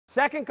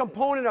Second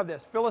component of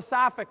this,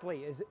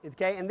 philosophically, is,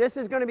 okay, and this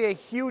is going to be a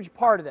huge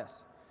part of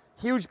this.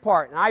 Huge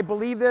part. And I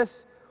believe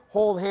this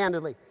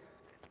wholeheartedly.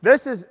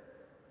 This is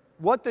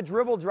what the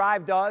dribble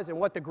drive does and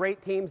what the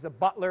great teams, the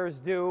Butlers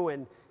do,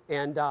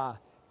 and gosh,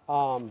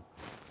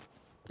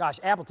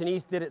 Appleton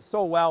East did it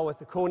so well with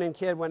the Coonan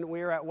kid when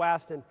we were at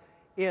Weston,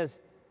 is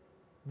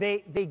they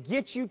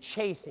get you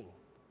chasing,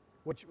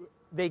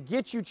 they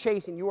get you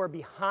chasing. You are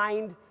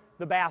behind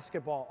the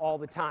basketball all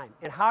the time.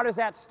 And how does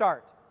that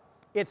start?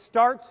 It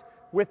starts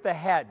with the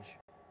hedge.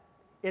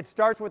 It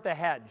starts with the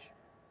hedge.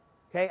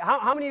 Okay,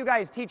 how many of you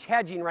guys teach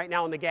hedging right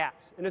now in the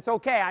gaps? And it's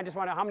okay, I just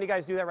want to, how many of you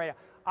guys do that right now?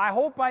 I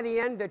hope by the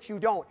end that you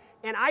don't.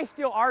 And I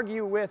still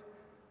argue with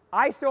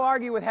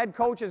head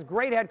coaches,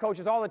 great head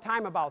coaches all the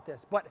time about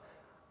this, but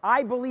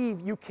I believe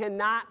you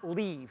cannot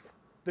leave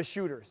the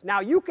shooters.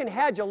 Now, you can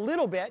hedge a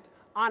little bit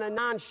on a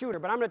non-shooter,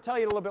 but I'm going to tell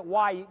you a little bit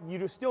why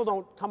you still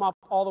don't come up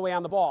all the way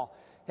on the ball.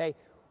 Okay,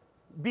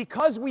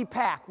 because we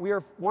pack,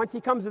 once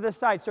he comes to this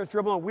side, starts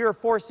dribbling, we're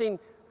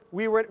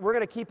going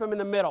to keep him in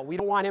the middle. We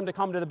don't want him to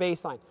come to the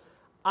baseline.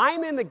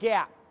 I'm in the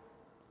gap.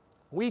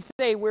 We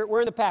say we're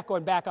in the pack,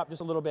 going back up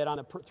just a little bit on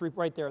the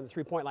right there on the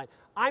three-point line.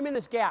 I'm in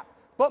this gap,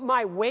 but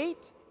my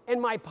weight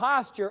and my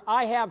posture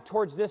I have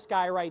towards this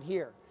guy right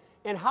here.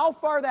 And how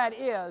far that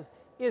is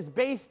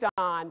based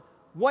on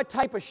what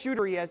type of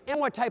shooter he is and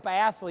what type of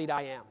athlete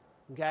I am,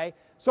 okay?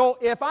 So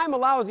if I'm a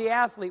lousy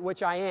athlete,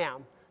 which I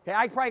am, okay,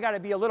 I probably got to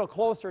be a little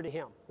closer to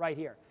him right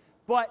here.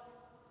 But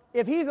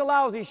if he's a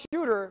lousy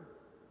shooter,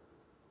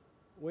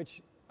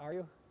 which, are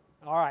you?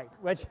 All right,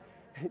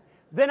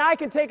 then I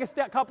can take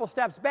a couple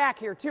steps back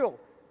here too.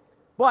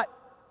 But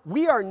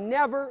we are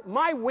never,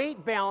 my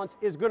weight balance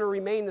is going to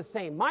remain the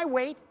same. My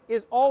weight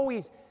is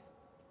always,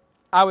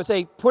 I would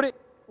say, put it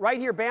right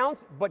here,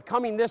 balance, but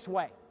coming this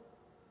way.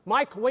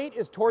 My weight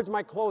is towards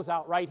my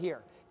closeout right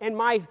here. And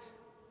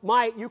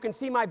you can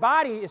see my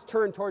body is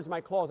turned towards my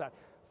closeout.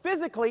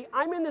 Physically,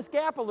 I'm in this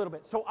gap a little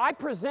bit. So I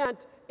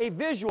present a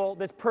visual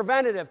that's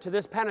preventative to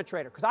this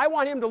penetrator because I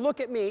want him to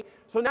look at me.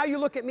 So now you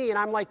look at me and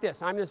I'm like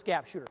this. I'm this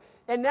gap shooter.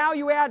 And now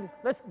you add,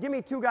 give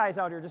me two guys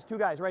out here, just two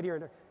guys right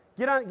here.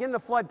 Get in the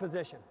flood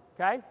position,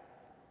 okay?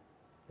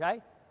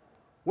 Okay?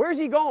 Where's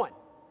he going?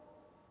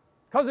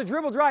 Because the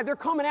dribble drive, they're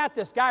coming at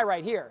this guy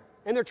right here.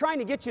 And they're trying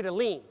to get you to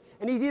lean.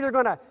 And he's either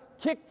going to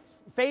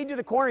fade to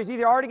the corner. He's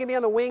either already going to be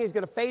on the wing. He's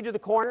going to fade to the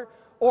corner.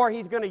 Or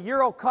he's going to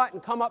Euro cut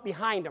and come up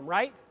behind him,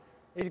 right?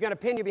 And he's going to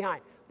pin you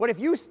behind. But if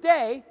you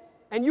stay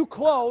and you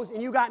close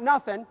and you got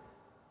nothing,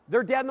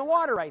 they're dead in the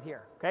water right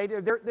here, okay?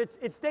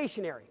 It's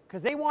stationary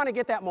because they want to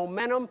get that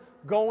momentum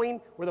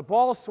going where the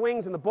ball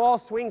swings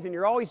and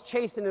you're always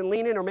chasing and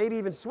leaning or maybe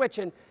even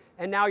switching,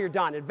 and now you're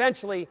done.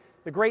 Eventually,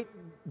 the great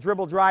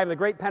dribble drive, the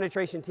great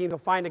penetration teams will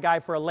find a guy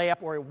for a layup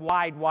or a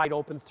wide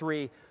open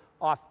three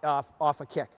off a kick.